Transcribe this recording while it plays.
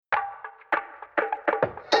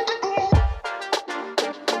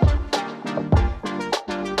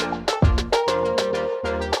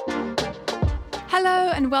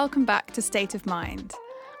and welcome back to State of Mind.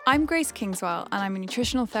 I'm Grace Kingswell and I'm a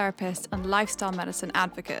nutritional therapist and lifestyle medicine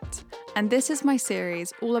advocate. And this is my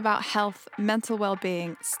series all about health, mental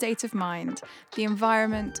well-being, state of mind, the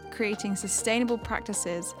environment, creating sustainable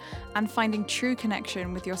practices, and finding true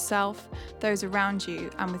connection with yourself, those around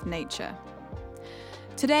you, and with nature.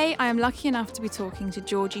 Today, I am lucky enough to be talking to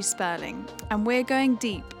Georgie Sperling, and we're going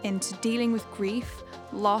deep into dealing with grief,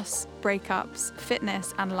 loss, breakups,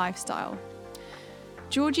 fitness, and lifestyle.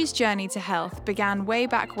 Georgie's journey to health began way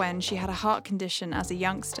back when she had a heart condition as a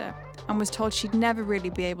youngster and was told she'd never really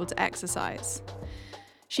be able to exercise.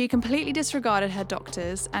 She completely disregarded her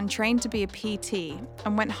doctors and trained to be a PT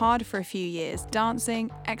and went hard for a few years,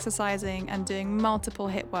 dancing, exercising, and doing multiple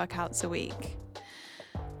HIIT workouts a week.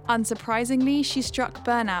 Unsurprisingly, she struck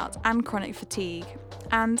burnout and chronic fatigue,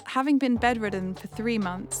 and having been bedridden for 3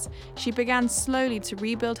 months, she began slowly to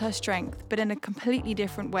rebuild her strength, but in a completely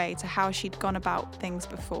different way to how she'd gone about things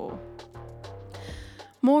before.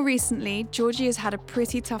 More recently, Georgie has had a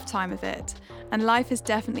pretty tough time of it, and life has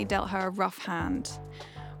definitely dealt her a rough hand.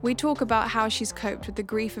 We talk about how she's coped with the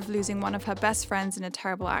grief of losing one of her best friends in a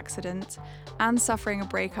terrible accident and suffering a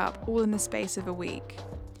breakup all in the space of a week.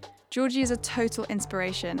 Georgie is a total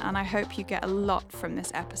inspiration, and I hope you get a lot from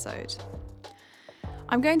this episode.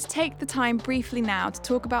 I'm going to take the time briefly now to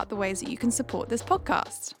talk about the ways that you can support this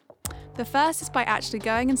podcast. The first is by actually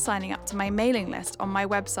going and signing up to my mailing list on my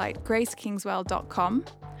website, gracekingswell.com.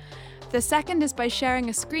 The second is by sharing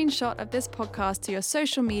a screenshot of this podcast to your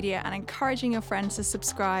social media and encouraging your friends to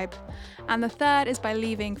subscribe. And the third is by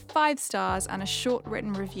leaving 5 stars and a short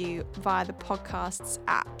written review via the podcast's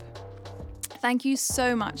app. Thank you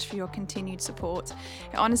so much for your continued support.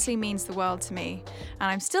 It honestly means the world to me.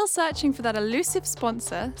 And I'm still searching for that elusive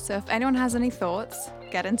sponsor, so if anyone has any thoughts,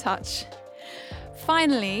 get in touch.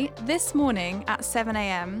 Finally, this morning at 7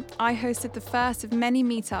 a.m, I hosted the first of many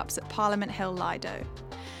meetups at Parliament Hill Lido.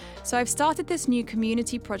 So I've started this new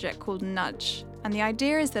community project called Nudge, and the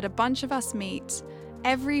idea is that a bunch of us meet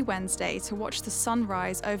every Wednesday to watch the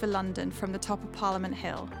sunrise over London from the top of Parliament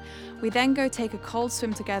Hill. We then go take a cold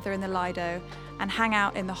swim together in the Lido and hang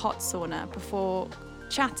out in the hot sauna before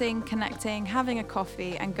chatting, connecting, having a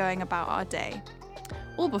coffee and going about our day.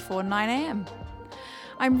 All before 9 a.m.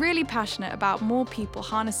 I'm really passionate about more people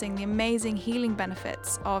harnessing the amazing healing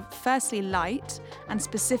benefits of firstly light, and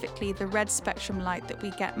specifically the red spectrum light that we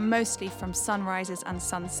get mostly from sunrises and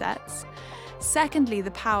sunsets. Secondly,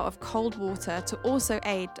 the power of cold water to also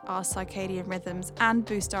aid our circadian rhythms and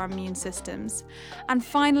boost our immune systems. And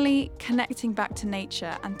finally, connecting back to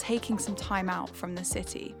nature and taking some time out from the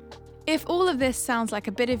city. If all of this sounds like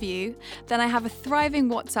a bit of you, then I have a thriving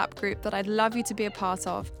WhatsApp group that I'd love you to be a part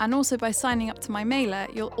of. And also by signing up to my mailer,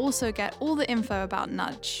 you'll also get all the info about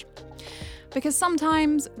Nudge. Because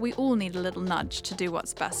sometimes we all need a little nudge to do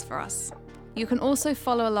what's best for us. You can also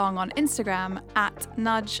follow along on Instagram at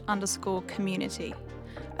nudge_community.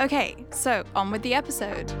 Okay, so on with the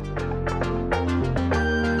episode.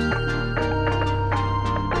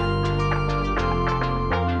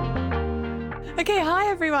 Okay, hi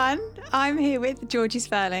everyone. I'm here with Georgie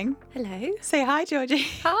Sperling. Hello. Say hi, Georgie.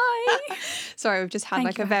 Hi. Sorry, we've just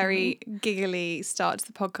had a very giggly start to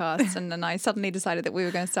the podcast and then I suddenly decided that we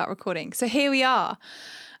were going to start recording. So here we are.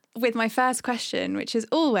 With my first question, which is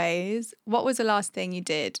always, what was the last thing you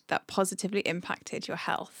did that positively impacted your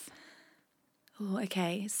health? Oh,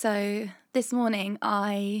 okay. So this morning,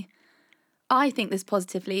 I think this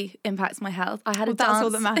positively impacts my health. I had a dance. That's all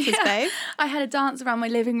that matters, babe. I had a dance around my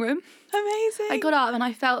living room. Amazing. I got up and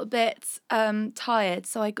I felt a bit tired,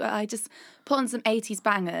 so I just put on some 80s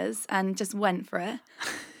bangers and just went for it.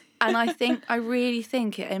 And I really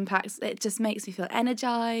think it just makes me feel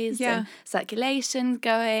energized and circulation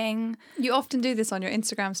going. You often do this on your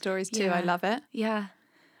Instagram stories too. Yeah. I love it. Yeah.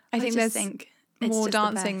 I think there's more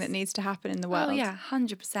dancing that needs to happen in the world. Oh, yeah,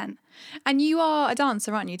 100%. And you are a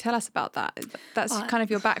dancer, aren't you? Tell us about that. That's kind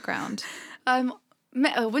of your background. I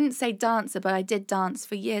wouldn't say dancer, but I did dance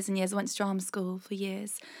for years and years. I went to drama school for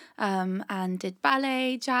years and did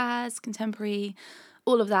ballet, jazz, contemporary,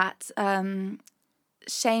 all of that.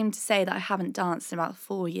 Shame to say that I haven't danced in about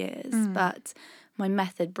 4 years, but my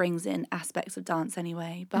method brings in aspects of dance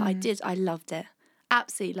anyway. But I loved it.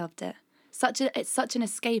 Absolutely loved it. It's such an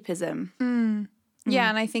escapism. Yeah,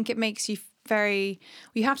 and I think it makes you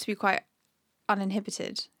you have to be quite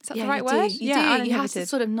uninhibited. Is that the right word? You do. You have to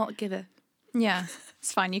sort of not give it. Yeah,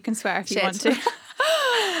 it's fine. You can swear if you want to.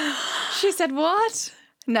 She said what?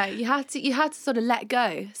 No, you had to sort of let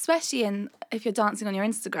go, especially if you're dancing on your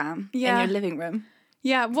Instagram in your living room.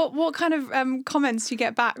 Yeah, what kind of comments do you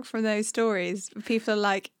get back from those stories? People are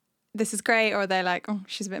like, this is great, or they're like, oh,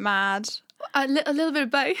 she's a bit mad. A little bit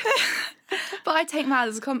of both. But I take mad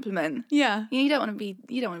as a compliment. Yeah. You don't want to be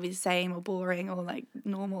the same or boring or like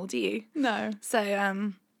normal, do you? No. So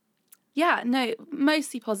yeah, no,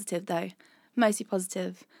 mostly positive though. Mostly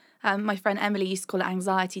positive. My friend Emily used to call it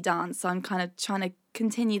anxiety dance, so I'm kind of trying to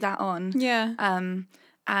continue that on. Yeah.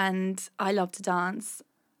 And I love to dance.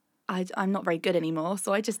 I'm not very good anymore,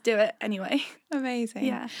 so I just do it anyway. Amazing.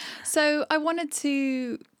 Yeah. So I wanted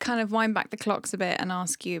to kind of wind back the clocks a bit and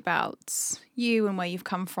ask you about you and where you've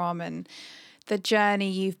come from and the journey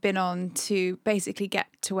you've been on to basically get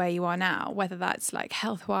to where you are now, whether that's like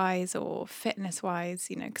health-wise or fitness-wise,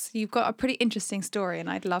 you know, because you've got a pretty interesting story and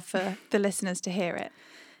I'd love for the listeners to hear it.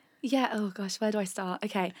 Yeah. Oh gosh, where do I start?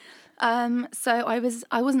 Okay. So I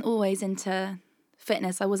wasn't always into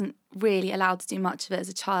fitness. I wasn't really allowed to do much of it as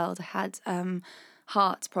a child. I had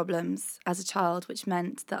heart problems as a child, which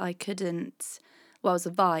meant that I couldn't. Well, I was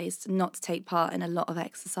advised not to take part in a lot of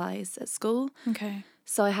exercise at school. Okay.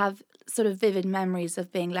 So I have sort of vivid memories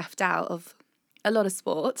of being left out of a lot of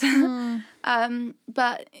sport.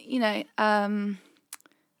 But you know,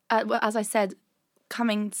 as I said,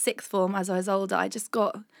 coming sixth form as I was older, I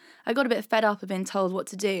got a bit fed up of being told what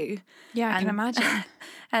to do. Yeah, I can imagine.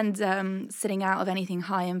 And sitting out of anything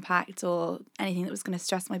high impact or anything that was going to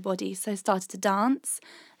stress my body. So I started to dance,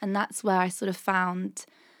 and that's where I sort of found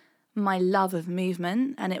my love of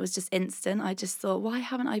movement, and it was just instant. I just thought, why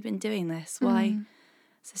haven't I been doing this? Why?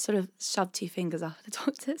 So sort of shoved two fingers up at the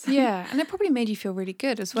doctors. Yeah, and it probably made you feel really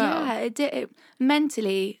good as well. Yeah, it did.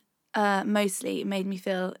 Mentally, mostly, it made me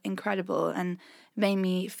feel incredible and made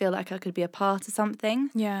me feel like I could be a part of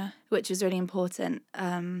something. Yeah. Which was really important.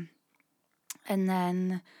 And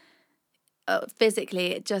then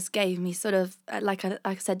physically, it just gave me sort of, like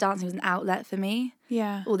I said, dancing was an outlet for me.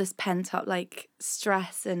 Yeah. All this pent up like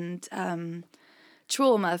stress and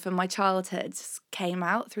trauma from my childhood just came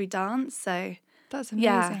out through dance. So that's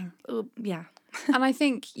amazing. Yeah. And I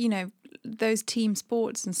think, you know, those team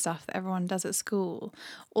sports and stuff that everyone does at school,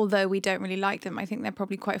 although we don't really like them, I think they're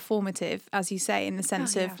probably quite formative, as you say, in the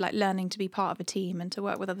sense of like learning to be part of a team and to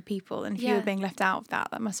work with other people. And if you were being left out of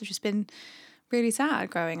that must have just been really sad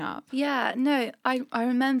growing up. Yeah, no, I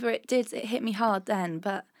remember it hit me hard then,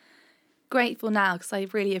 but grateful now because I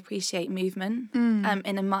really appreciate movement in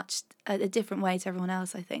a different way to everyone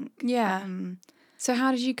else, I think. Yeah. So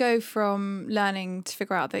how did you go from learning to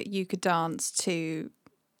figure out that you could dance to,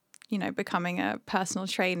 you know, becoming a personal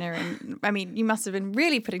trainer? And I mean, you must have been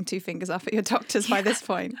really putting two fingers up at your doctors by this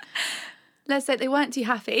point. Let's say they weren't too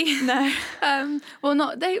happy. No.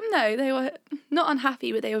 They were not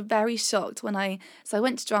unhappy, but they were very shocked when I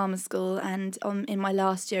went to drama school, and in my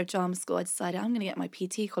last year of drama school, I decided I'm going to get my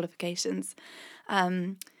PT qualifications.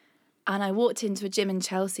 And I walked into a gym in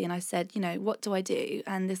Chelsea and I said, you know, what do I do?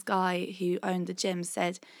 And this guy who owned the gym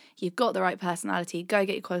said, you've got the right personality, go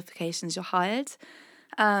get your qualifications, you're hired.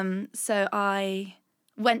 So I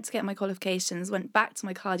went to get my qualifications, went back to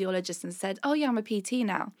my cardiologist and said, oh yeah, I'm a PT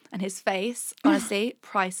now. And his face, honestly,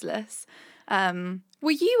 priceless.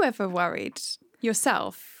 Were you ever worried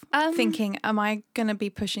yourself, thinking, am I going to be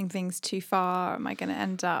pushing things too far? Am I going to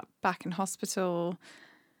end up back in hospital?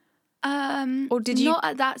 Or did you? Not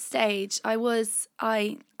at that stage.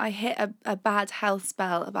 I hit a bad health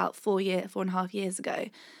spell about 4.5 years ago,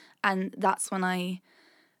 and that's when I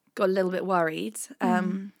got a little bit worried.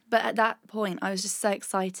 But at that point, I was just so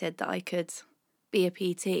excited that I could be a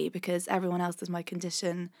PT because everyone else with my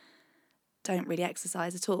condition don't really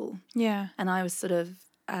exercise at all. Yeah. And I was sort of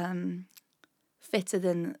fitter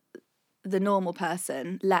than the normal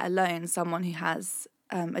person, let alone someone who has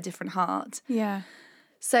a different heart. Yeah.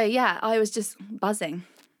 So, yeah, I was just buzzing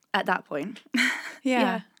at that point.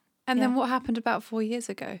 Yeah. And then what happened about 4 years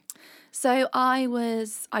ago? So I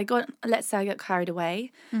got carried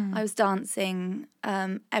away. I was dancing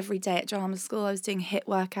every day at drama school. I was doing HIIT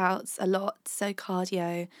workouts a lot, so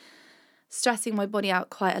cardio, stressing my body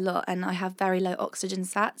out quite a lot. And I have very low oxygen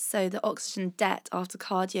sats, so the oxygen debt after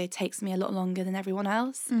cardio takes me a lot longer than everyone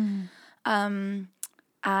else. And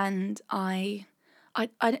I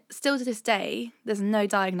still to this day, there's no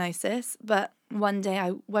diagnosis, but one day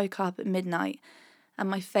I woke up at midnight and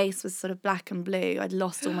my face was sort of black and blue. I'd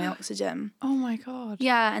lost all my oxygen. Oh my God.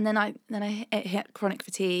 Yeah, and then I hit chronic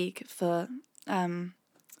fatigue for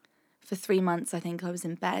 3 months. I think I was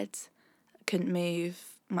in bed, couldn't move.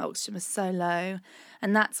 My oxygen was so low,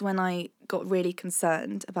 and that's when I got really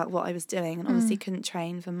concerned about what I was doing, and obviously couldn't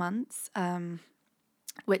train for months,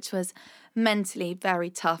 which was mentally very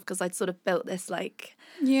tough because I'd sort of built this like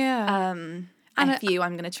F you,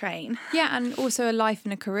 I'm going to train. Yeah, and also a life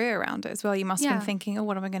and a career around it as well. You must have been thinking, oh,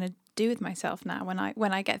 what am I going to do with myself now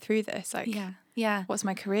when I get through this? Like, Yeah. what's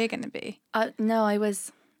my career going to be? No, I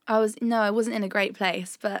wasn't in a great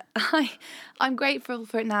place, but I'm grateful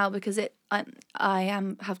for it now because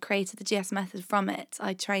I have created the GS method from it.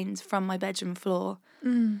 I trained from my bedroom floor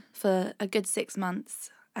for a good 6 months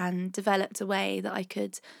and developed a way that I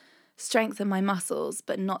could strengthen my muscles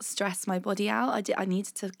but not stress my body out. I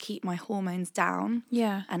needed to keep my hormones down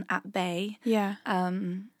and at bay. Yeah.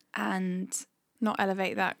 And not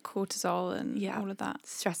elevate that cortisol and all of that.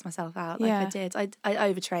 Stress myself out like I did. I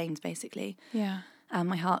overtrained basically. Yeah. And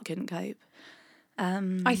my heart couldn't cope.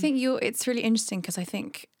 I think it's really interesting because I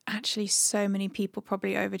think actually so many people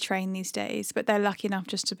probably overtrain these days, but they're lucky enough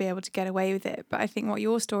just to be able to get away with it. But I think what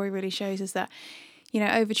your story really shows is that,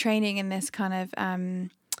 overtraining in this kind of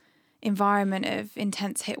environment of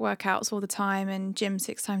intense HIIT workouts all the time and gym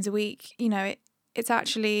 6 times a week, it's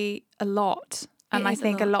actually a lot. And I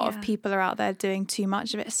think a lot of people are out there doing too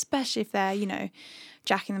much of it, especially if they're,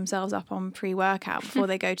 jacking themselves up on pre-workout before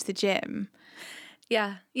they go to the gym.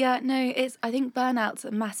 Yeah. No, I think burnout's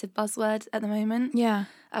a massive buzzword at the moment. Yeah.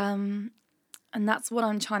 And that's what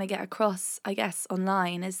I'm trying to get across, I guess,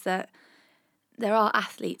 online, is that there are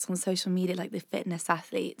athletes on social media, like the fitness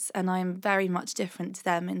athletes, and I'm very much different to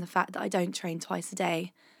them in the fact that I don't train twice a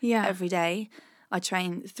day. Yeah. Every day. I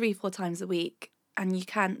train 3-4 times a week, and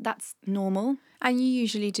that's normal. And you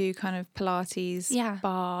usually do kind of Pilates,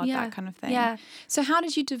 bar, that kind of thing. Yeah. So how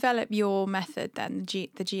did you develop your method then,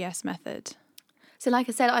 the GS method? So like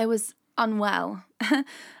I said, I was unwell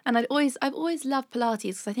and I've always loved Pilates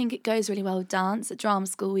because I think it goes really well with dance. At drama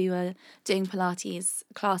school, we were doing Pilates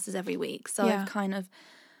classes every week. So I've kind of,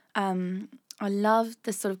 I love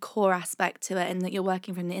the sort of core aspect to it and that you're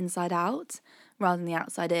working from the inside out rather than the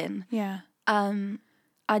outside in. Yeah.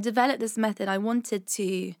 I developed this method. I wanted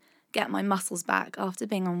to get my muscles back. After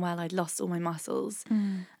being unwell, I'd lost all my muscles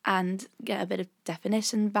and get a bit of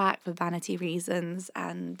definition back for vanity reasons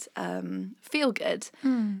and feel good.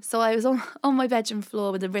 So I was on my bedroom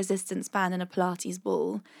floor with a resistance band and a Pilates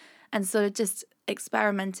ball and sort of just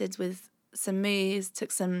experimented with some moves,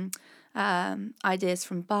 took some ideas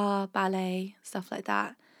from bar, ballet, stuff like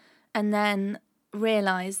that. And then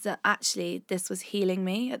realised that actually this was healing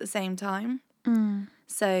me at the same time.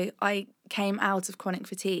 So I came out of chronic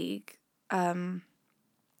fatigue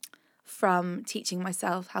from teaching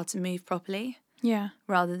myself how to move properly. Yeah.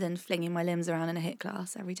 Rather than flinging my limbs around in a HIIT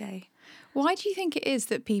class every day. Why do you think it is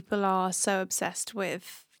that people are so obsessed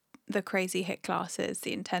with the crazy HIIT classes,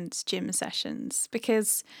 the intense gym sessions?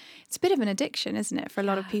 Because it's a bit of an addiction, isn't it, for a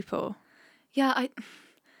lot of people? Yeah,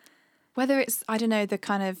 whether it's, I don't know, the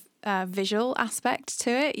kind of visual aspect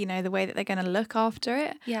to it, the way that they're going to look after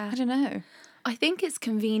it. Yeah. I don't know. I think it's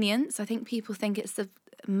convenience. I think people think it's the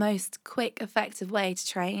most quick, effective way to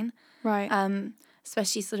train. Right.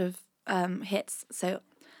 Especially sort of HIITs, so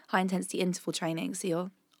high intensity interval training. So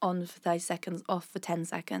you're on for 30 seconds, off for 10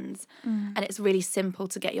 seconds. And it's really simple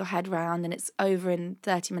to get your head round and it's over in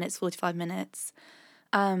 30 minutes, 45 minutes.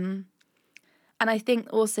 And I think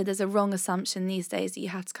also there's a wrong assumption these days that you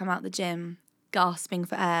have to come out the gym gasping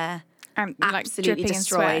for air. And absolutely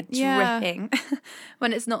destroyed, dripping,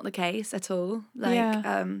 when it's not the case at all.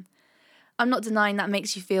 I'm not denying that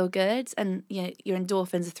makes you feel good, and your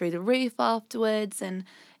endorphins are through the roof afterwards. And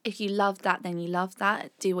if you love that, then you love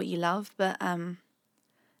that. Do what you love, but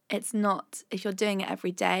it's not. If you're doing it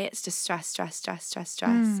every day, it's just stress.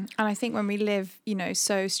 And I think when we live,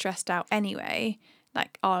 so stressed out anyway,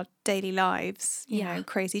 like our daily lives,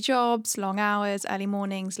 crazy jobs, long hours, early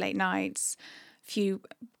mornings, late nights, few.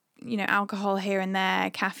 Alcohol here and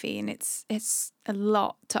there, caffeine, it's a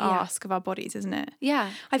lot to ask of our bodies, isn't it?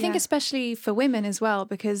 Yeah. I think especially for women as well,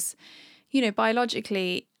 because,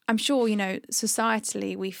 biologically, I'm sure,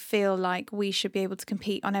 societally, we feel like we should be able to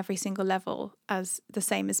compete on every single level as the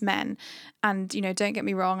same as men. And, don't get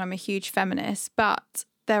me wrong, I'm a huge feminist, but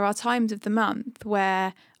there are times of the month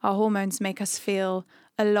where our hormones make us feel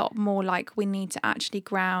a lot more like we need to actually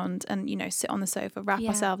ground and, sit on the sofa, wrap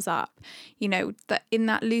ourselves up, that in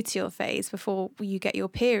that luteal phase before you get your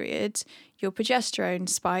period, your progesterone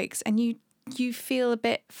spikes and you feel a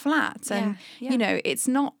bit flat. And, it's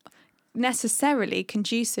not necessarily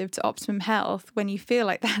conducive to optimum health when you feel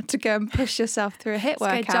like that to go and push yourself through a HIIT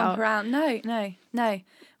workout. Go jump around. No.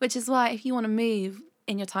 Which is why if you want to move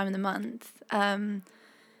in your time of the month,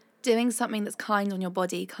 doing something that's kind on your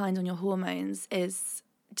body, kind on your hormones is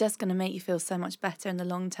just going to make you feel so much better in the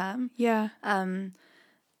long term. Yeah. And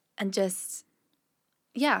just,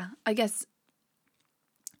 I guess,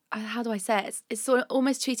 how do I say it? It's sort of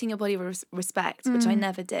almost treating your body with respect, which I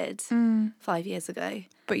never did 5 years ago.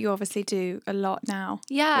 But you obviously do a lot now.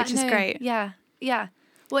 Yeah. Which is great. Yeah.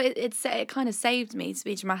 Well, it kind of saved me, to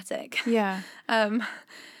be dramatic. Yeah.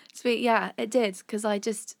 It did, because I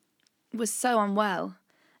just was so unwell,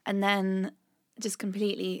 and then just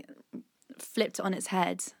completely flipped it on its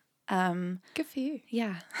head. Good for you.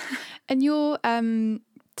 Yeah. And you're,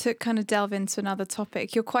 to kind of delve into another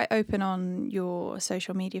topic, you're quite open on your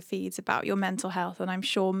social media feeds about your mental health, and I'm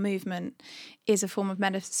sure movement is a form of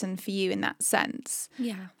medicine for you in that sense.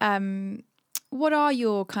 Yeah. What are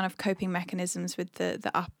your kind of coping mechanisms with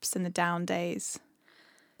the ups and the down days?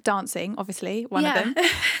 Dancing, obviously, one of them.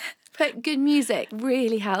 But good music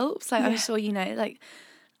really helps. Like, I'm sure you know. Like,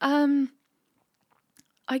 I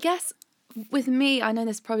guess with me, I know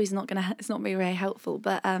this probably is it's not very, very helpful,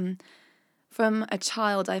 but from a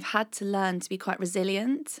child, I've had to learn to be quite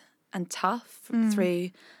resilient and tough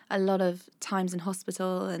through a lot of times in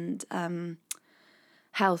hospital and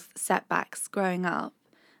health setbacks growing up.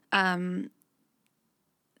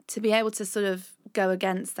 To be able to sort of go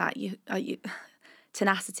against that, you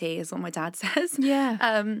tenacity is what my dad says.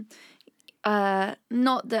 Yeah.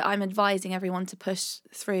 Not that I'm advising everyone to push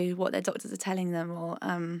through what their doctors are telling them, or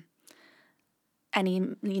any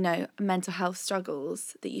mental health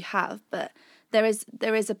struggles that you have, but there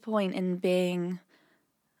is a point in being.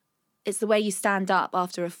 It's the way you stand up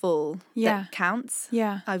after a fall that counts.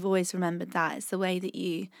 Yeah. I've always remembered that. It's the way that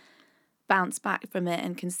you bounce back from it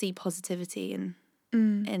and can see positivity in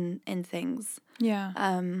things.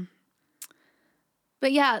 Yeah.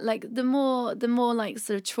 But yeah, like the more like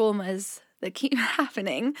sort of traumas that keep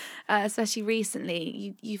happening, especially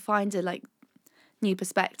recently, you find a like new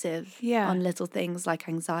perspective on little things like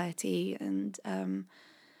anxiety, and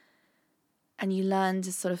you learn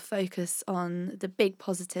to sort of focus on the big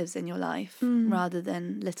positives in your life rather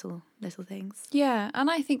than little things. Yeah, and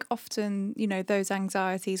I think often, those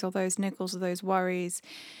anxieties or those niggles or those worries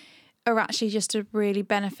are actually just a really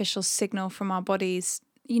beneficial signal from our bodies.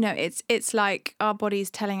 It's like our body's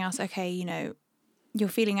telling us, okay, you're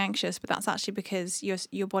feeling anxious, but that's actually because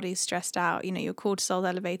your body's stressed out. Your cortisol's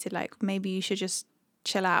elevated. Like, maybe you should just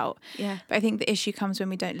chill out. Yeah. But I think the issue comes when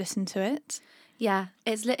we don't listen to it. Yeah,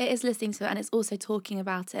 it is listening to it, and it's also talking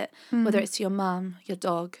about it, whether it's to your mum, your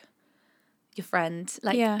dog, your friend.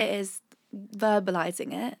 Like, it is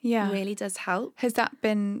verbalizing it. Yeah. Really does help. Has that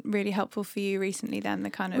been really helpful for you recently then, the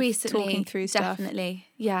kind of talking through stuff? Definitely,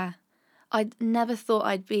 yeah. I never thought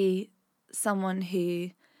I'd be someone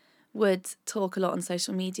who would talk a lot on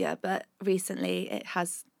social media, but recently it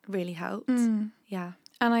has really helped. Yeah.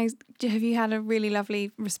 And have you had a really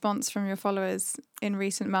lovely response from your followers in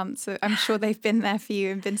recent months? I'm sure they've been there for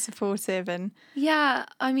you and been supportive. And yeah,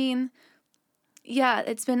 I mean,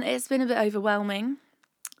 it's been a bit overwhelming.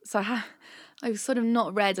 So I've sort of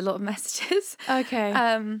not read a lot of messages. Okay.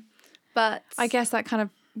 But I guess that kind of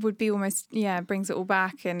would be almost, brings it all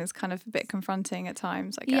back, and is kind of a bit confronting at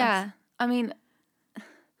times, I guess. Yeah, I mean,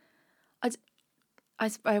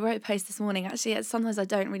 I wrote a post this morning, actually. Sometimes I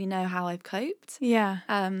don't really know how I've coped. Yeah.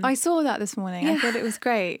 I saw that this morning. Yeah. I thought it was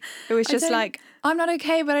great. It was just like, I'm not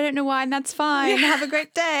okay, but I don't know why, and that's fine. Yeah. Have a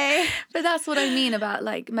great day. But that's what I mean about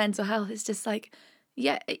like mental health. It's just like,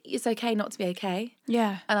 it's okay not to be okay.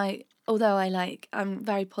 Yeah. And although I'm a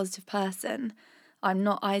very positive person, I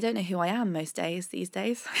don't know who I am most days these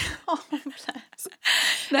days. Oh, bless.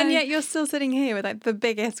 No. And yet you're still sitting here with like the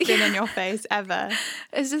biggest grin on your face ever.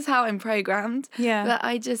 It's just how I'm programmed. Yeah. But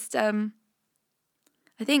I just, I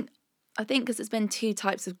think because it's been two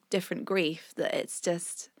types of different grief, that it's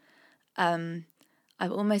just, I've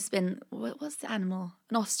almost been, what's the animal?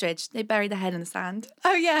 An ostrich. They bury their head in the sand.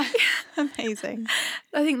 Oh yeah. Amazing.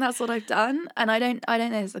 I think that's what I've done. And I don't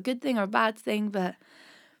know if it's a good thing or a bad thing, but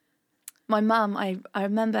my mum, I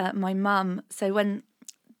remember my mum, so when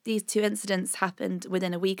these two incidents happened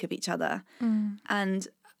within a week of each other, and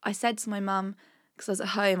I said to my mum, because I was at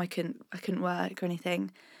home, I couldn't work or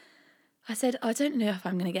anything, I said, I don't know if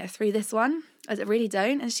I'm going to get through this one. I really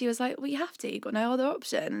don't. And she was like, well, you have to. You've got no other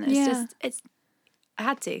option. And I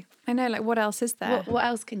had to. I know, like, what else is there? What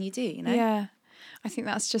else can you do, Yeah. I think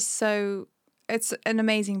that's just it's an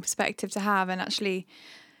amazing perspective to have. And actually,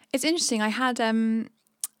 it's interesting. I had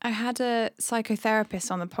a psychotherapist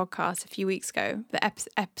on the podcast a few weeks ago. The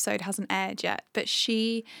episode hasn't aired yet, but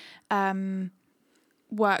she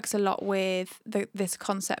works a lot with this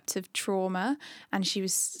concept of trauma, and she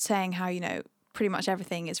was saying how, pretty much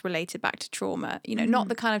everything is related back to trauma. Not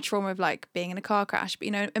the kind of trauma of like being in a car crash, but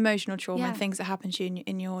emotional trauma and things that happen to you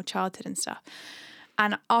in your childhood and stuff.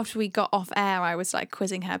 And after we got off air, I was like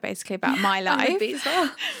quizzing her basically about my life.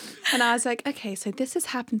 And I was like, okay, so this has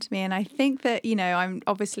happened to me. And I think that, I'm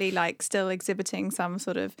obviously like still exhibiting some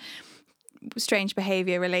sort of strange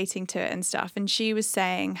behavior relating to it and stuff. And she was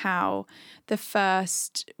saying how the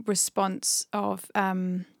first response of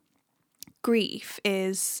grief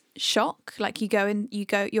is shock. Like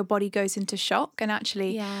your body goes into shock, and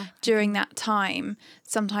actually during that time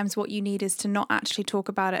sometimes what you need is to not actually talk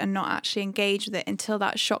about it and not actually engage with it until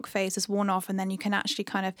that shock phase is worn off, and then you can actually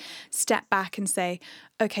kind of step back and say,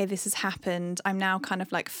 okay, this has happened, I'm now kind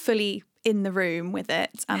of like fully in the room with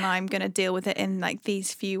it, and I'm going to deal with it in like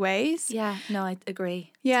these few ways. Yeah, no, I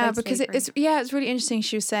agree. Yeah, Totally because agree. it's really interesting.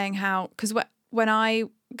 She was saying how, because when I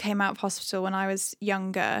came out of hospital when I was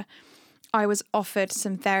younger, I was offered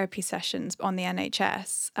some therapy sessions on the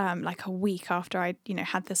NHS, like a week after I,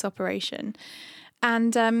 had this operation,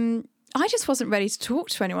 and I just wasn't ready to talk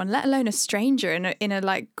to anyone, let alone a stranger in a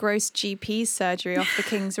like gross GP surgery off the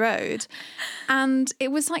King's Road, and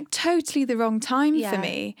it was like totally the wrong time for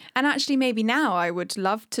me. And actually, maybe now I would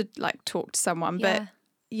love to like talk to someone, but.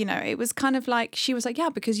 It was kind of like, she was like, yeah,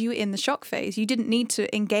 because you were in the shock phase. You didn't need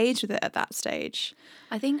to engage with it at that stage.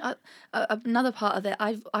 I think another part of it,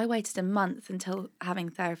 I waited a month until having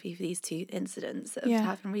therapy for these 2 incidents that have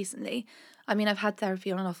happened recently. I mean, I've had therapy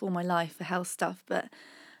on and off all my life for health stuff, but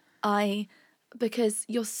because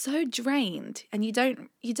you're so drained and you don't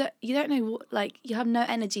know what, like, you have no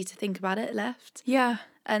energy to think about it left. Yeah.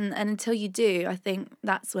 And until you do, I think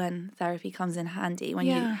that's when therapy comes in handy, when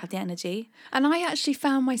you have the energy. And I actually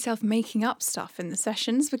found myself making up stuff in the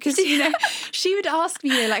sessions because, she would ask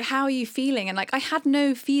me, like, how are you feeling? And like, I had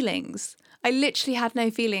no feelings. I literally had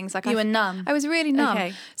no feelings. Like, you were numb. I was really numb.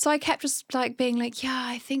 Okay. So I kept just like being like, yeah,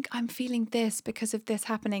 I think I'm feeling this because of this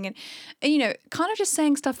happening. And kind of just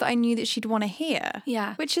saying stuff that I knew that she'd want to hear.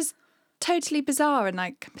 Yeah. Which is totally bizarre and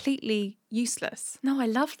like completely useless. No, I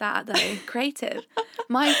love that though. Creative.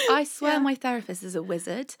 I swear my therapist is a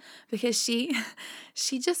wizard, because she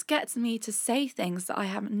just gets me to say things that I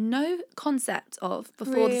have no concept of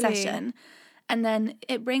before the session, and then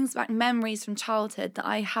it brings back memories from childhood that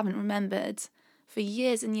I haven't remembered for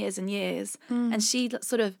years and years and years. And she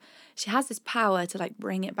has this power to like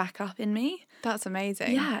bring it back up in me. That's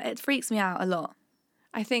amazing. Yeah, it freaks me out a lot.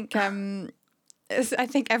 I think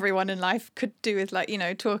everyone in life could do with like,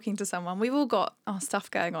 talking to someone. We've all got our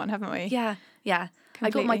stuff going on, haven't we? Yeah.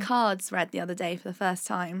 Completely. I got my cards read the other day for the first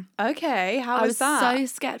time. Okay, how was that? I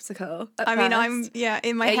was so sceptical. I mean,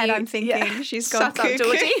 in my head I'm thinking she's gone cuckoo. Shut up,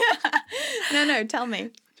 Georgie. No, tell me.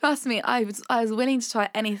 Trust me, I was willing to try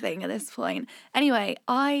anything at this point. Anyway,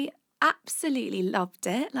 I absolutely loved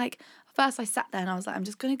it. Like, first I sat there and I was like, I'm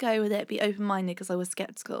just going to go with it, be open-minded, because I was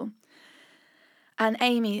skeptical. And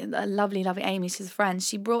Amy, a lovely, lovely Amy, she's a friend.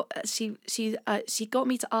 She got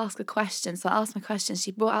me to ask a question. So I asked my question.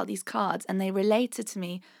 She brought out these cards, and they related to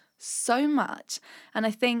me so much. And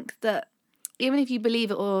I think that even if you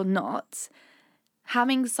believe it or not,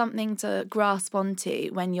 having something to grasp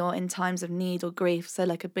onto when you're in times of need or grief, so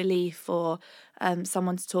like a belief or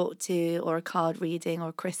someone to talk to, or a card reading or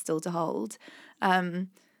a crystal to hold,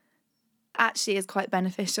 actually is quite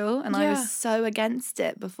beneficial. And I was so against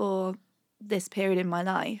it before this period in my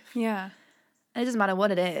life. Yeah. And it doesn't matter what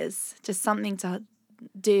it is, just something to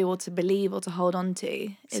do or to believe or to hold on to.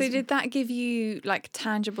 So did that give you like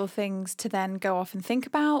tangible things to then go off and think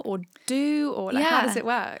about or do, or like how does it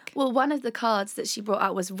work? Well, one of the cards that she brought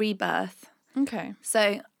out was rebirth. Okay.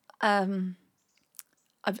 So I've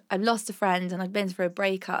lost a friend and I've been through a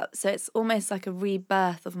breakup. So it's almost like a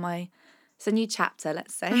rebirth of it's a new chapter,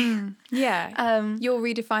 let's say. Yeah. You're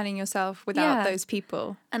redefining yourself without those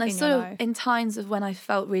people. And I sort of, in times of when I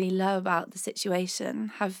felt really low about the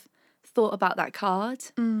situation, have thought about that card,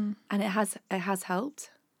 and it has helped.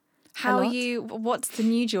 What's the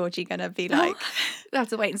new Georgie gonna be like? We'll have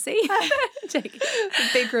to wait and see. The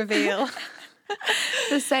big reveal.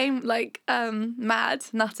 The same like mad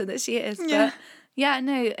nutter that she is. But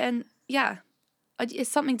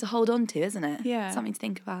it's something to hold on to, isn't it? Yeah. Something to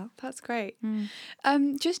think about. That's great.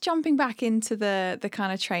 Just jumping back into the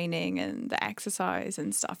kind of training and the exercise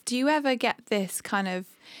and stuff, do you ever get this kind of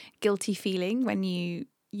guilty feeling when you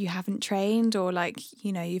haven't trained, or like,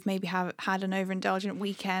 you've maybe had an overindulgent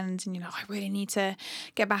weekend and I really need to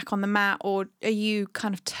get back on the mat, or are you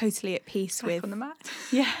kind of totally at peace with... on the mat?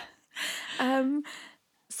 Yeah.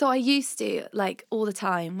 So I used to, like, all the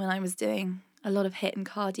time when I was doing a lot of HIIT and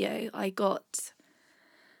cardio, I got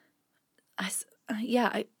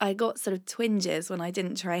sort of twinges when I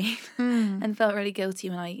didn't train and felt really guilty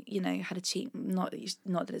when I, had a cheat, not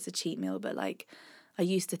that it's a cheat meal, but like I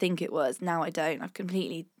used to think it was. Now I don't. I've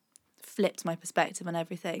completely flipped my perspective on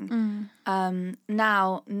everything.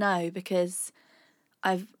 Now, no, because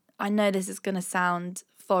I know this is going to sound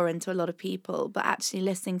foreign to a lot of people, but actually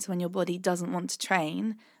listening to when your body doesn't want to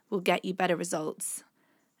train will get you better results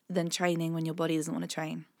than training when your body doesn't want to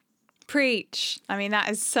train. Preach. I mean, that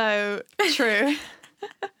is so true.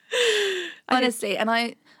 Honestly, and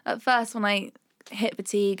I, at first, when I hit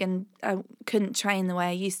fatigue and I couldn't train the way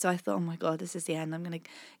I used to, I thought, oh my God, this is the end. I'm going to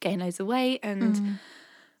gain loads of weight and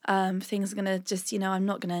things are going to just, I'm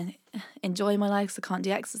not going to enjoy my life because I can't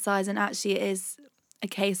do exercise. And actually it is a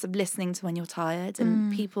case of listening to when you're tired.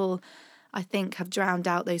 And people, I think, have drowned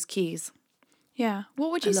out those cues. Yeah.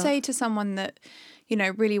 What would you say to someone that,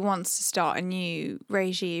 really wants to start a new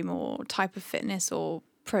regime or type of fitness or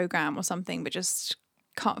program or something, but just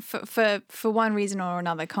can't, for one reason or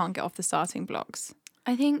another, can't get off the starting blocks?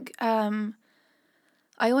 I think I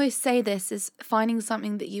always say this is finding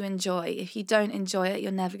something that you enjoy. If you don't enjoy it,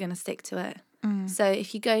 you're never going to stick to it. So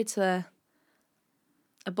if you go to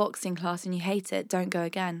a boxing class and you hate it, don't go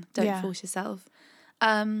again. Don't force yourself.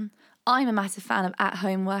 I'm a massive fan of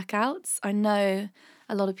at-home workouts. I know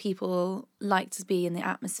a lot of people like to be in the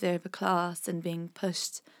atmosphere of a class and being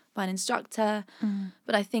pushed by an instructor.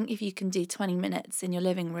 But I think if you can do 20 minutes in your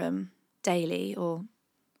living room daily or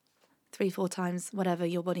 3-4 times, whatever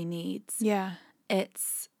your body needs,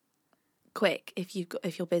 it's quick if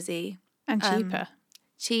you're busy. And cheaper.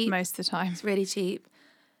 Cheap. Most of the time. It's really cheap.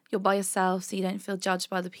 You're by yourself, so you don't feel judged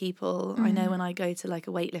by the people. I know when I go to like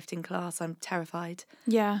a weightlifting class, I'm terrified.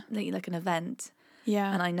 Yeah. Like an event.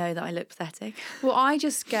 Yeah. And I know that I look pathetic. Well, I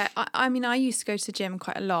just get, I mean, I used to go to the gym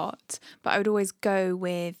quite a lot, but I would always go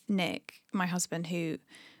with Nick, my husband, who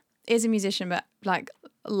is a musician, but like,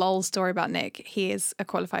 lol story about Nick, he is a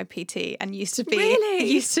qualified PT and used to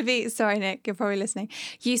be, sorry Nick, you're probably listening,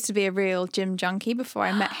 used to be a real gym junkie before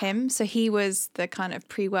I met him. So he was the kind of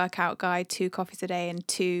pre-workout guy, 2 coffees a day and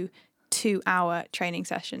 2-hour training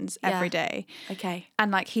sessions every day. Okay.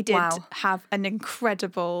 And like he did have an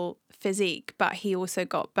incredible physique, but he also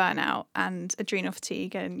got burnout and adrenal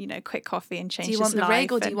fatigue and, quick coffee and changed his life. Do you want the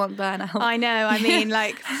rig or do you want burnout? I know, I mean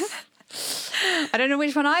like... I don't know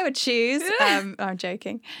which one I would choose. I'm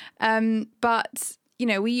joking. But,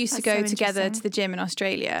 we used to go together to the gym in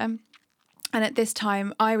Australia. And at this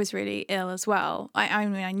time, I was really ill as well. I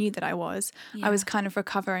mean, I knew that I was. I was kind of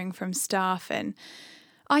recovering from stuff. And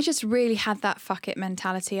I just really had that fuck it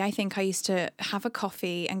mentality. I think I used to have a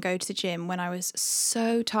coffee and go to the gym when I was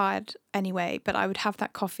so tired anyway. But I would have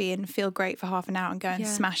that coffee and feel great for half an hour and go and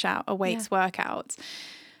smash out a weights workout.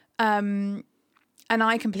 And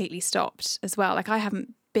I completely stopped as well. Like I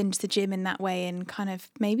haven't been to the gym in that way in kind of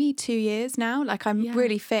maybe 2 years now. Like I'm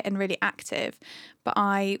really fit and really active, but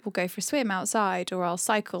I will go for a swim outside or I'll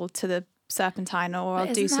cycle to the Serpentine or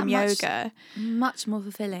I'll do some yoga. Much more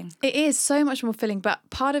fulfilling. It is so much more fulfilling. But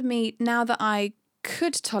part of me, now that I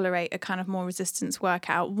could tolerate a kind of more resistance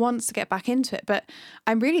workout, wants to get back into it. But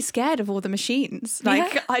I'm really scared of all the machines.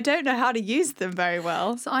 Like I don't know how to use them very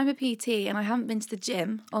well. So I'm a PT and I haven't been to the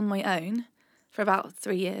gym on my own for about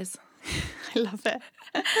 3 years. I love it.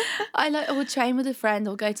 I will train with a friend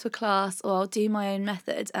or go to a class or I'll do my own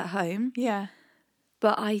method at home. Yeah.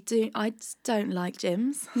 But I just don't like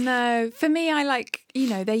gyms. No, for me, I like,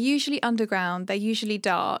 they're usually underground, they're usually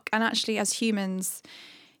dark. And actually as humans,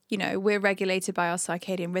 we're regulated by our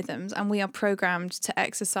circadian rhythms and we are programmed to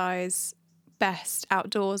exercise best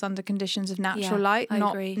outdoors under conditions of natural light,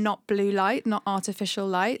 not blue light, not artificial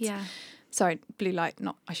light. Yeah. Sorry, blue light,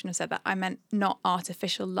 I shouldn't have said that. I meant not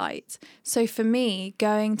artificial light. So for me,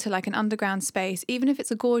 going to like an underground space, even if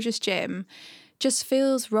it's a gorgeous gym, just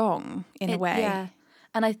feels wrong in a way. Yeah.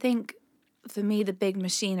 And I think for me, the big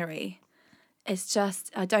machinery is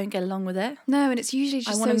just, I don't get along with it. No, and it's usually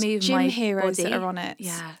just those gym heroes that are on it.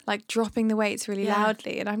 Yeah. Like dropping the weights really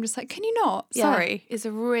loudly. And I'm just like, can you not? Yeah. Sorry. It's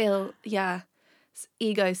a real, it's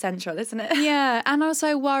ego central, isn't it? Yeah, and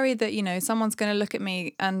also worried that, someone's going to look at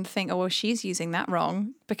me and think, oh, well, she's using that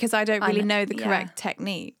wrong because I don't really know the correct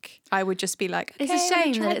technique. I would just be like, okay, it's a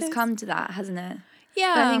shame that it's come to that, hasn't it?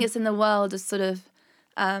 Yeah. And I think it's in the world of sort of,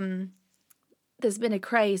 there's been a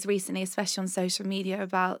craze recently, especially on social media,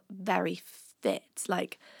 about very fit,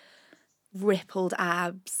 like rippled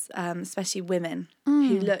abs, especially women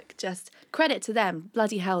who look just, credit to them,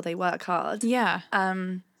 bloody hell, they work hard. Yeah.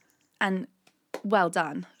 And well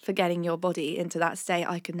done for getting your body into that state.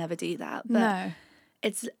 I could never do that. But no.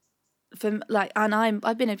 It's from like, and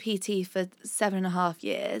I've been a PT for 7.5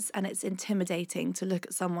 years, and it's intimidating to look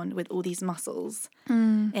at someone with all these muscles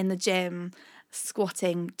in the gym,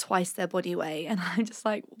 squatting twice their body weight, and I'm just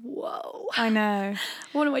like, whoa. I know.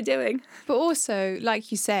 What am I doing? But also,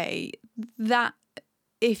 like you say, that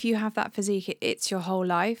if you have that physique, it's your whole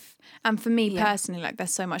life. And for me personally, like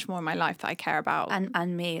there's so much more in my life that I care about.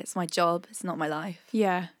 And me, it's my job. It's not my life.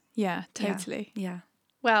 Yeah, totally. Yeah.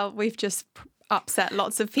 Well, we've just upset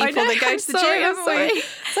lots of people that go to the gym, haven't we?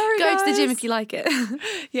 Sorry, Go guys. to the gym if you like it.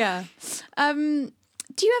 Yeah.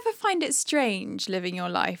 Do you ever find it strange living your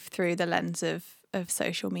life through the lens of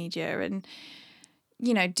social media? And,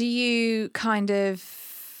 you know, do you kind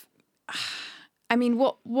of, I mean,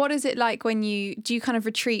 what is it like when do you kind of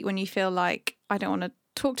retreat when you feel like, I don't want to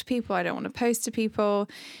talk to people, I don't want to post to people?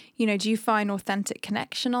 You know, do you find authentic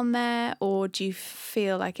connection on there, or do you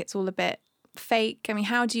feel like it's all a bit fake? I mean,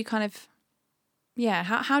 how do you kind of,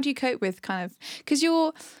 how do you cope with kind of, because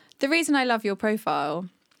the reason I love your profile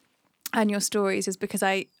and your stories is because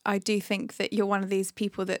I do think that you're one of these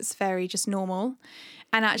people that's very just normal.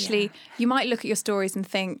 And actually, you might look at your stories and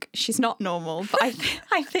think she's not normal, but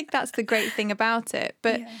I think that's the great thing about it.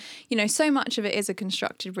 But, you know, so much of it is a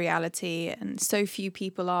constructed reality, and so few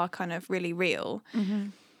people are kind of really real. Mm-hmm.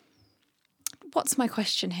 What's my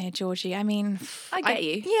question here, Georgie? I mean, I get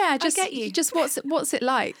you. Yeah, I get you. Just what's it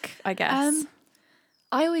like, I guess?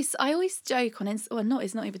 I always joke on Instagram. Well,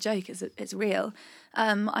 it's not even a joke. It's real.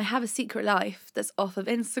 I have a secret life that's off of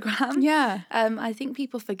Instagram. Yeah. I think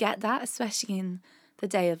people forget that, especially in the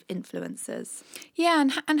day of influencers. Yeah,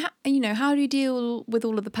 and you know, how do you deal with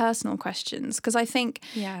all of the personal questions? Because I think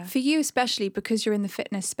for you especially, because you're in the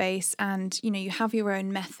fitness space and, you know, you have your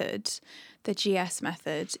own method, the GS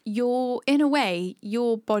method, in a way,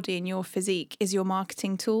 your body and your physique is your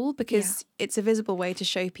marketing tool, because it's a visible way to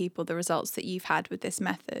show people the results that you've had with this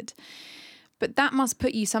method. But that must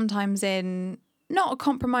put you sometimes in not a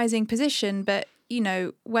compromising position, but, you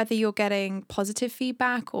know, whether you're getting positive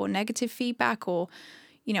feedback or negative feedback, or,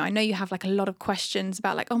 you know, I know you have like a lot of questions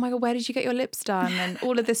about like, oh my God, where did you get your lips done? And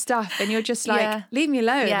all of this stuff. And you're just like, leave me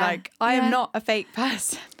alone. Yeah. Like, I am not a fake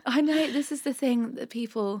person. I know, this is the thing that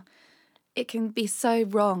it can be so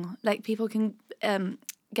wrong. Like, people can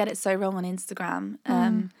get it so wrong on Instagram.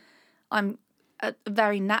 I'm a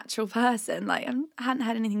very natural person. Like, I hadn't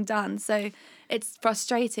had anything done. So it's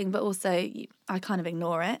frustrating, but also I kind of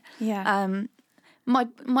ignore it. Yeah.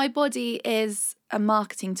 My body is a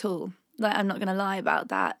marketing tool. Like, I'm not going to lie about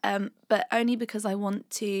that. But only because I want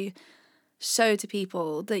to show to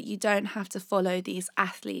people that you don't have to follow these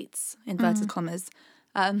athletes, inverted commas,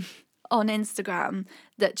 on Instagram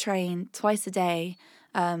that train twice a day,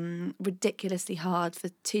 ridiculously hard for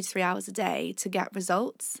 2 to 3 hours a day to get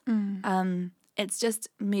results. It's just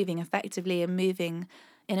moving effectively and moving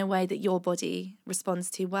in a way that your body responds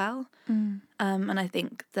to well. And I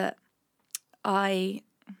think that I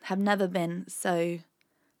have never been so,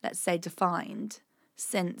 let's say, defined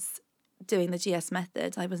since doing the GS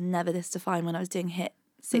method. I was never this defined when I was doing HIIT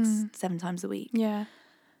 6-7 times a week. Yeah.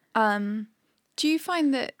 Do you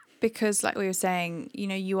find that, because like we were saying, you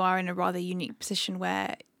know, you are in a rather unique position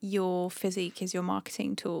where your physique is your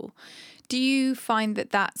marketing tool, do you find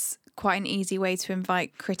that that's quite an easy way to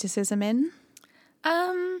invite criticism in?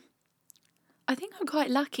 I think I'm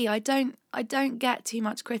quite lucky. I don't get too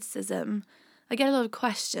much criticism. I get a lot of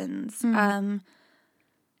questions. And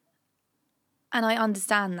I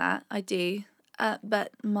understand that. I do.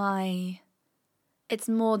 But it's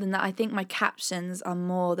more than that. I think my captions are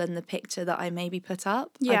more than the picture that I maybe put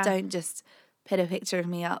up. Yeah. I don't just put a picture of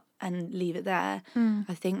me up and leave it there.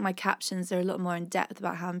 I think my captions are a lot more in depth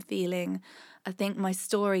about how I'm feeling. I think my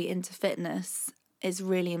story into fitness is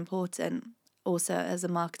really important also as a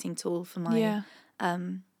marketing tool for my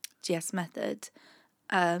GS method.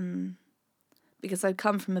 Because I've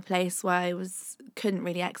come from a place where I couldn't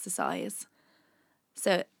really exercise.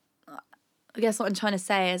 So I guess what I'm trying to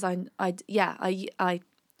say is I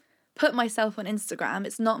put myself on Instagram.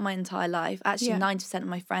 It's not my entire life. Actually, 90% of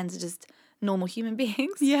my friends are just normal human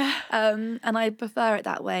beings. Yeah. And I prefer it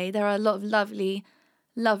that way. There are a lot of lovely,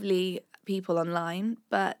 lovely people online,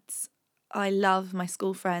 but I love my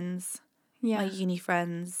school friends, my uni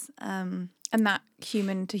friends. And that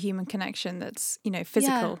human to human connection that's, you know,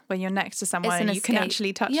 physical when you're next to someone and you can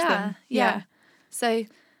actually touch them. Yeah. So,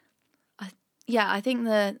 I think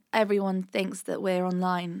that everyone thinks that we're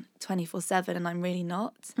online 24/7 and I'm really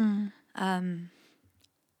not.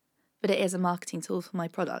 But it is a marketing tool for my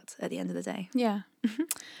product at the end of the day. Yeah.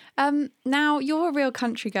 Now, you're a real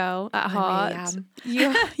country girl at heart. I really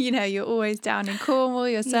am. You're always down in Cornwall,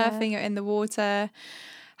 you're surfing, you're in the water.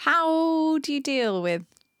 How do you deal with,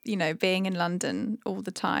 you know, being in London all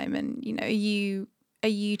the time? And, you know, are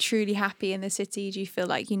you truly happy in the city? Do you feel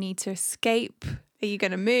like you need to escape? Are you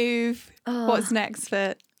going to move? What's next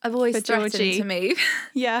for I've always for threatened Georgie? to move.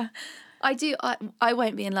 Yeah. I do. I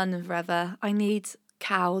won't be in London forever. I need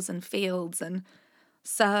cows and fields and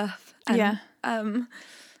surf. And,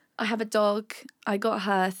 I have a dog. I got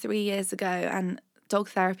her 3 years ago, and dog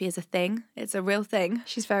therapy is a thing. It's a real thing.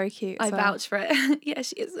 She's very cute. I vouch for it. Yeah,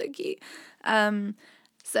 she is so cute.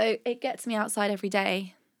 So it gets me outside every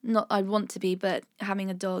day. Not I want to be, but having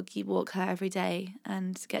a dog, you walk her every day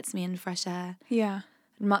and gets me in fresh air. Yeah.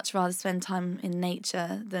 I'd much rather spend time in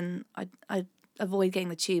nature than I avoid getting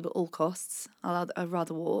the tube at all costs. I'd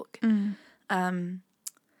rather walk.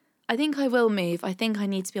 I think I will move. I think I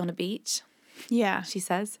need to be on a beach. Yeah. She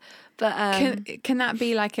says. But can that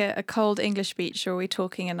be like a cold English beach, or are we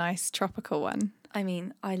talking a nice tropical one? I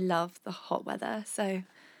mean, I love the hot weather, so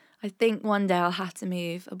I think one day I'll have to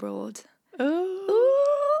move abroad.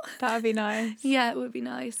 Ooh, that would be nice. Yeah, it would be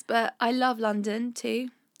nice. But I love London too.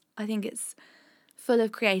 I think it's full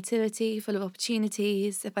of creativity, full of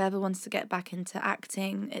opportunities. If I ever wanted to get back into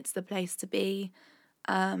acting, it's the place to be.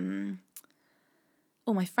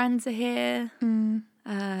 All my friends are here.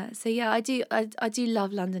 So yeah, I do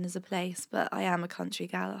love London as a place, but I am a country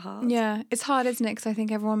gal at heart. Yeah, it's hard, isn't it? Because I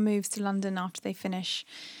think everyone moves to London after they finish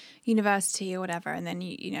university or whatever, and then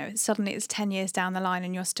you know suddenly it's 10 years down the line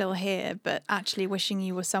and you're still here, but actually wishing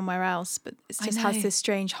you were somewhere else. But it just has this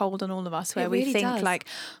strange hold on all of us where we really think does. like,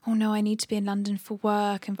 oh no, I need to be in London for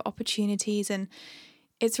work and for opportunities. And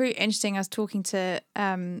it's really interesting. I was talking to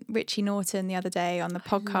Richie Norton the other day on the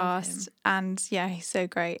podcast, and yeah, he's so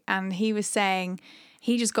great. And he was saying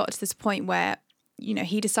he just got to this point where, you know,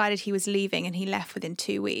 he decided he was leaving and he left within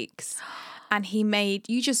 2 weeks. And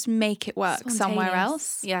you just make it work somewhere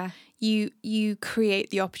else. Yeah. You create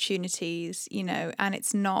the opportunities, you know, and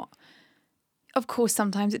it's not, of course,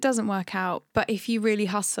 sometimes it doesn't work out. But if you really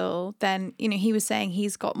hustle, then, you know, he was saying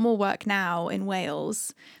he's got more work now in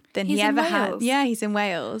Wales than he ever had. Yeah, he's in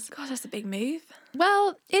Wales. God, that's a big move.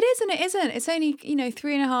 Well, it is and it isn't. It's only, you know,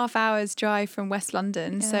 3.5 hours drive from West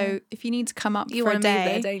London. Yeah. So if you need to come up for a day. You want to move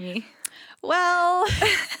there, don't you? Well,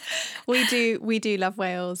 we do love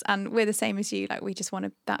Wales, and we're the same as you. Like, we just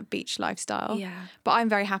want that beach lifestyle. Yeah. But I'm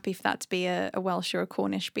very happy for that to be a Welsh or a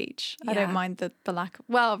Cornish beach. I don't mind the lack.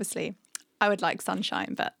 Well, obviously, I would like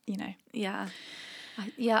sunshine, but you know. Yeah.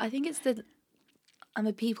 I think it's I'm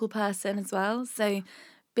a people person as well, so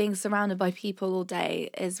being surrounded by people all day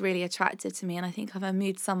is really attractive to me. And I think if I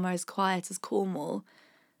moved somewhere as quiet as Cornwall,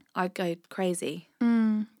 I'd go crazy.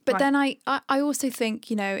 But then I also think,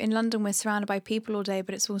 you know, in London we're surrounded by people all day,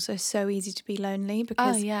 but it's also so easy to be lonely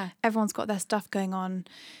because everyone's got their stuff going on.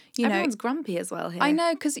 Everyone's grumpy as well here. I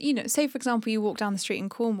know, because, you know, say, for example, you walk down the street in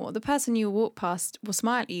Cornwall, the person you walk past will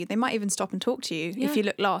smile at you. They might even stop and talk to you if you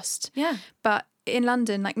look lost. Yeah. But in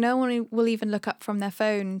London, like, no one will even look up from their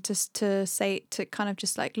phone to kind of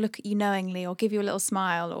just like look at you knowingly or give you a little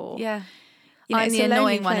smile or... Yeah. You know, I'm the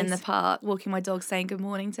annoying one in the park, walking my dog saying good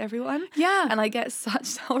morning to everyone. Yeah. And I get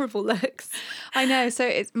such horrible looks. I know. So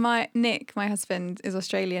it's Nick, my husband, is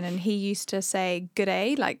Australian, and he used to say good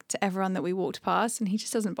day, like, to everyone that we walked past, and he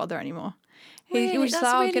just doesn't bother anymore. Really? He was just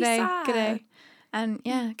like, really good day, sad. good day. And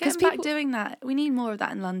yeah. Get back doing that. We need more of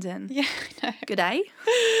that in London. Yeah, I know. Good day.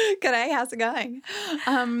 Good day, how's it going?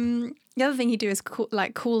 The other thing he do is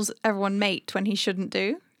calls everyone mate when he shouldn't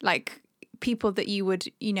do. Like, people that you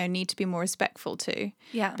would, you know, need to be more respectful to.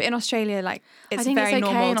 Yeah. But in Australia, like, it's okay very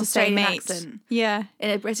normal to say mate. Accent. Yeah. In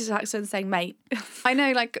a British accent saying mate. I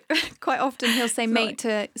know, like, quite often he'll say mate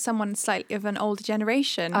to someone slightly of an older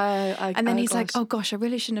generation. And then he's like, oh gosh, I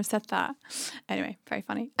really shouldn't have said that. Anyway, very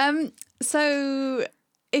funny. So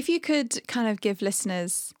if you could kind of give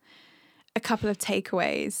listeners a couple of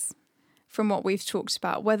takeaways from what we've talked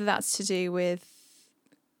about, whether that's to do with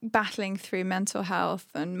battling through mental health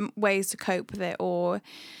and ways to cope with it, or,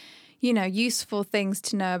 you know, useful things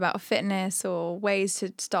to know about fitness or ways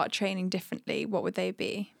to start training differently, what would they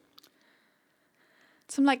be?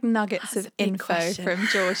 Some like nuggets of info from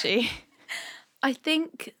Georgie. I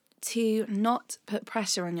think to not put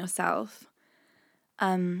pressure on yourself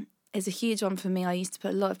is a huge one for me. I used to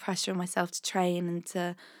put a lot of pressure on myself to train and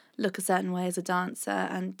to look a certain way as a dancer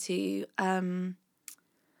and to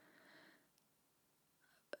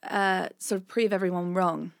sort of prove everyone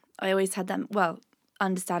wrong. I always had that,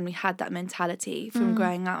 understand we had that mentality from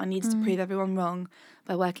growing up. I needed to prove everyone wrong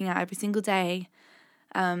by working out every single day,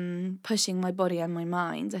 pushing my body and my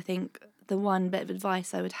mind. I think the one bit of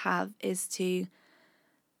advice I would have is to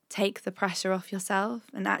take the pressure off yourself,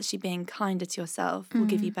 and actually being kinder to yourself will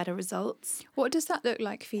give you better results. What does that look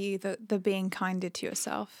like for you, the being kinder to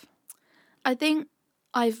yourself? I think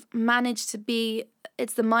I've managed to be,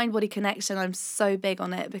 it's the mind-body connection. I'm so big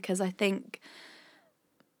on it because I think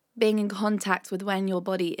being in contact with when your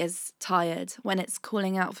body is tired, when it's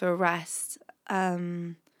calling out for a rest,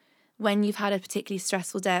 when you've had a particularly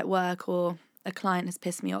stressful day at work or a client has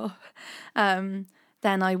pissed me off,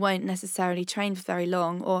 then I won't necessarily train for very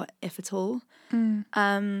long, or if at all.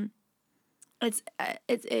 It's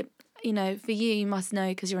you know, for you must know,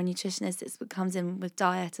 because you're a nutritionist, it comes in with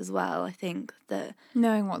diet as well. I think that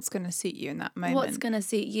knowing what's going to suit you in that moment. What's going to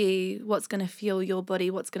suit you, what's going to fuel your body,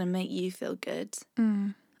 what's going to make you feel good.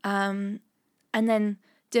 And then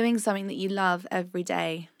doing something that you love every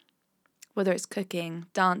day, whether it's cooking,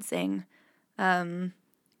 dancing,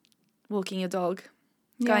 walking your dog,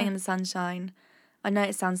 going in the sunshine. I know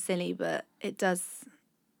it sounds silly, but it does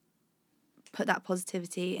put that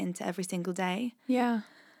positivity into every single day. Yeah.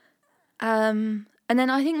 And then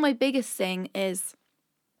I think my biggest thing is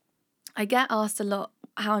I get asked a lot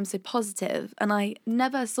how I'm so positive, and I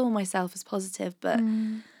never saw myself as positive, but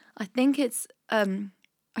I think it's...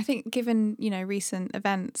 I think given, you know, recent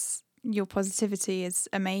events, your positivity is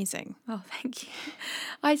amazing. Oh, thank you.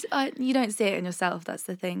 I you don't see it in yourself, that's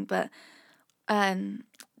the thing, but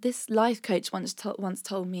this life coach once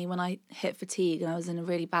told me when I hit fatigue and I was in a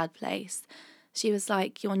really bad place, she was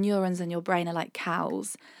like, your neurons and your brain are like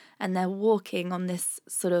cows, and they're walking on this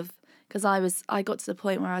sort of, because I got to the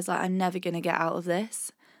point where I was like, I'm never going to get out of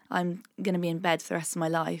this. I'm going to be in bed for the rest of my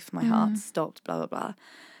life. My heart stopped, blah, blah,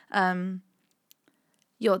 blah.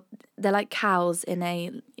 They're like cows in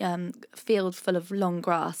a field full of long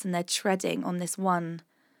grass, and they're treading on this one.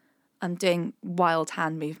 I'm doing wild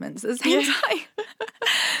hand movements at the same time.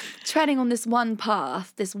 Treading on this one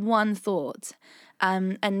path, this one thought.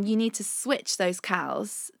 And you need to switch those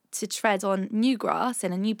cows to tread on new grass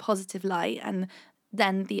in a new positive light, and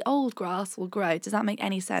then the old grass will grow. Does that make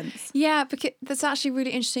any sense? Yeah, because that's actually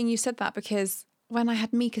really interesting you said that, because when I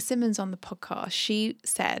had Mika Simmons on the podcast, she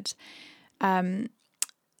said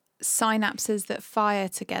synapses that fire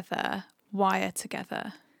together wire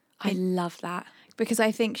together. I love that. Because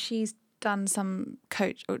I think she's done some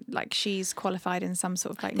coach, or like she's qualified in some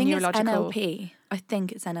sort of like I think neurological... it's NLP. I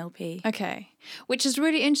think it's NLP. Okay. Which is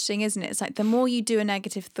really interesting, isn't it? It's like the more you do a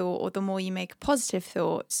negative thought or the more you make a positive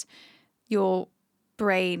thought, your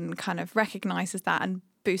brain kind of recognises that and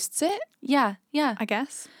boosts it. Yeah, I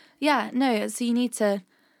guess. Yeah, no, so you need to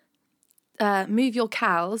move your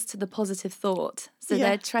cows to the positive thought. So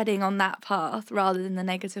they're treading on that path rather than the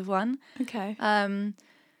negative one. Okay.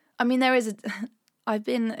 I mean, there is I've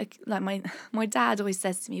been, like, my dad always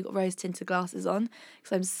says to me, you've got rose tinted glasses on,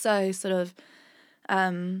 because I'm so sort of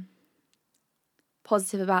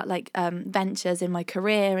positive about like ventures in my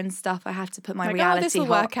career and stuff. I have to put my like, reality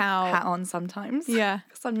work out. hat on sometimes. Yeah.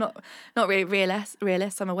 Because I'm not really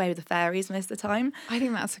realist. I'm away with the fairies most of the time. I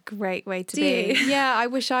think that's a great way to Do be. you? Yeah, I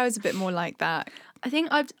wish I was a bit more like that. I think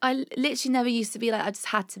I literally never used to be like, I just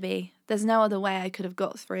had to be. There's no other way I could have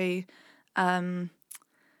got through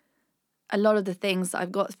a lot of the things that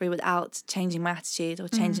I've got through without changing my attitude or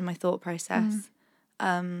changing my thought process.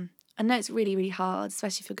 I know it's really, really hard,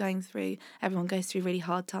 especially if you're going through, everyone goes through really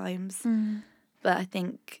hard times. But I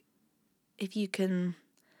think if you can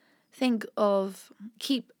think of,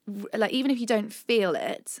 even if you don't feel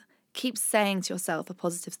it, keep saying to yourself a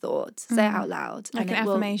positive thought, say it out loud. Like an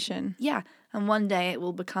affirmation. Yeah. And one day it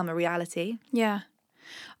will become a reality. Yeah.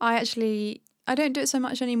 I don't do it so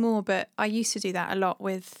much anymore, but I used to do that a lot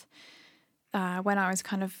with... when I was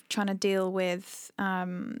kind of trying to deal with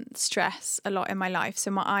stress a lot in my life.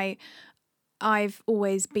 So I've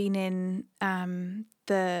always been in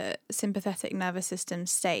the sympathetic nervous system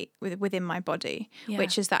state within my body,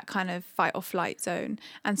 which is that kind of fight or flight zone.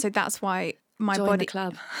 And so that's why my Join body... the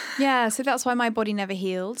club. Yeah, so that's why my body never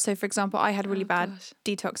healed. So for example, I had really bad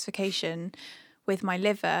detoxification with my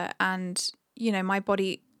liver, and, you know, my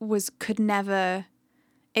body could never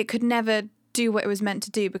do what it was meant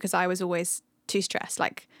to do because I was always too stressed.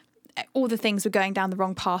 Like, all the things were going down the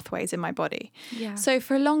wrong pathways in my body. Yeah. So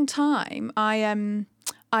for a long time,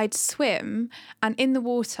 I'd swim, and in the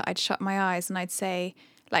water, I'd shut my eyes and I'd say,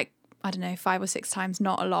 like, I don't know, 5 or 6 times,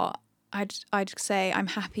 not a lot. I'd say, I'm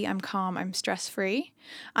happy, I'm calm, I'm stress-free.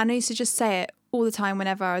 And I used to just say it all the time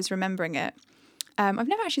whenever I was remembering it. I've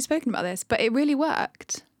never actually spoken about this, but it really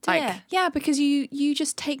worked. Yeah, because you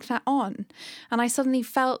just take that on. And I suddenly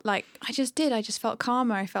felt like I just felt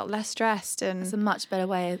calmer. I felt less stressed. And it's a much better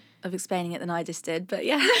way of explaining it than I just did, but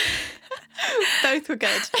yeah. Both were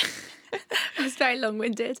good. It was very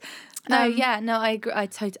long-winded. I agree.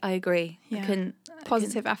 I agree. Yeah.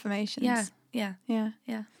 Positive affirmations. Yeah.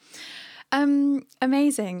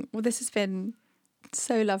 Amazing. Well, this has been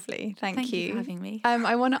so lovely. Thank you for having me.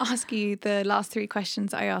 I want to ask you the last 3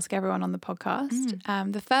 questions I ask everyone on the podcast.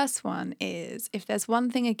 The first one is, if there's one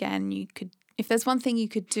thing you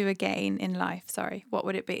could do again in life, what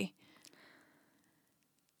would it be?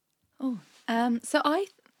 So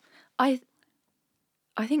I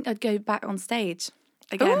think I'd go back on stage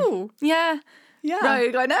again. Ooh. Yeah. Yeah.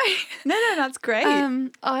 Rogue, I know. No, that's great.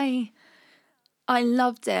 I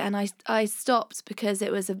loved it, and I stopped because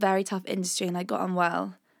it was a very tough industry and I got on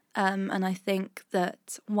well. And I think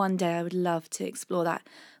that one day I would love to explore that.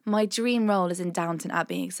 My dream role is in Downton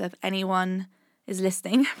Abbey, so if anyone is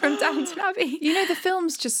listening from Downton Abbey. You know, the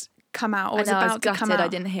film's just come out, or I is know, I was about to come gutted out. I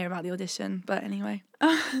didn't hear about the audition, but anyway.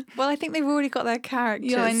 Well, I think they've already got their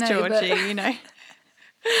characters, Yeah, I know, Georgie, but- you know.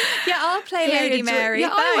 Yeah, I'll play Period, Lady Mary. yeah,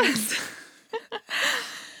 I Thanks.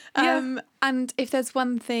 Yeah. And if there's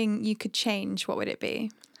one thing you could change, what would it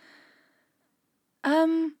be?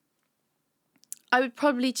 I would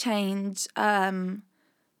probably change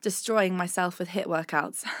destroying myself with HIIT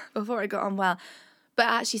workouts before I got on well. But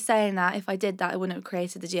actually saying that, if I did that, I wouldn't have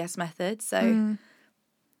created the GS method. So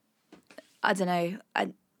I don't know.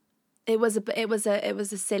 It was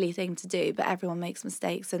a silly thing to do, but everyone makes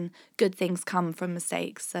mistakes, and good things come from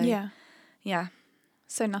mistakes. So yeah.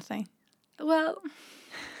 So nothing. Well,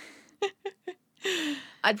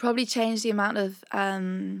 I'd probably change the amount of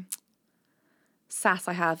sass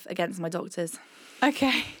I have against my doctors.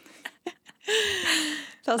 Okay.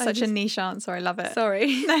 That was such a niche answer. I love it.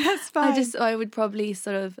 Sorry. No, that's fine. I would probably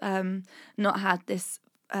sort of not have this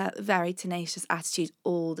very tenacious attitude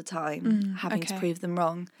all the time, having to okay. prove them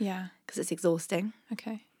wrong. Yeah. Because it's exhausting.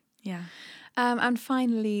 Okay. Yeah. And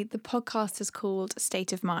finally, the podcast is called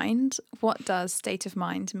State of Mind. What does state of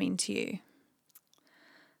mind mean to you?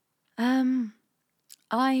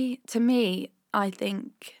 To me, I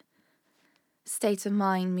think state of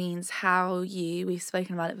mind means how we've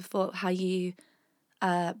spoken about it before, how you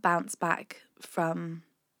bounce back from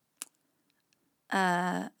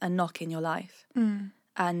a knock in your life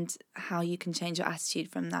and how you can change your attitude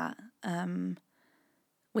from that.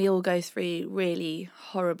 We all go through really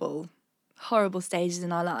horrible stages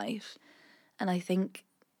in our life. And I think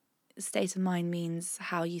state of mind means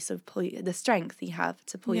how you sort of pull the strength you have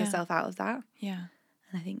to pull yourself out of that. Yeah.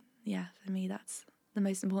 And I think, for me, that's the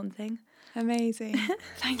most important thing. Amazing.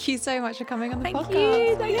 Thank you so much for coming on the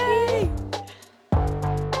podcast. Thank you.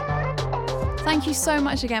 Thank you so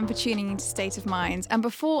much again for tuning into State of Mind. And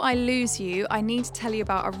before I lose you, I need to tell you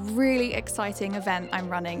about a really exciting event I'm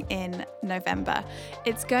running in November.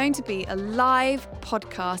 It's going to be a live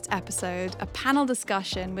podcast episode, a panel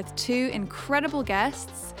discussion with two incredible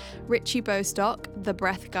guests, Richie Bostock, the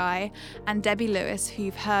Breath Guy, and Debbie Lewis, who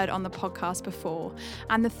you've heard on the podcast before.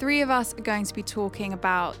 And the three of us are going to be talking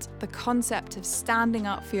about the concept of standing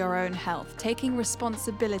up for your own health, taking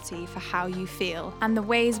responsibility for how you feel, and the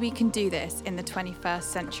ways we can do this in the 21st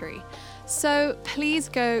century. So please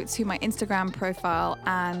go to my Instagram profile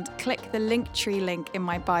and click the Linktree link in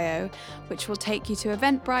my bio, which will take you to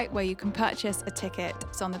Eventbrite, where you can purchase a ticket.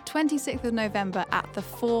 It's on the 26th of November at the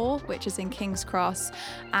 4, which is in King's Cross,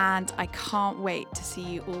 and I can't wait to see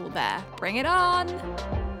you all there. Bring it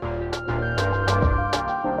on!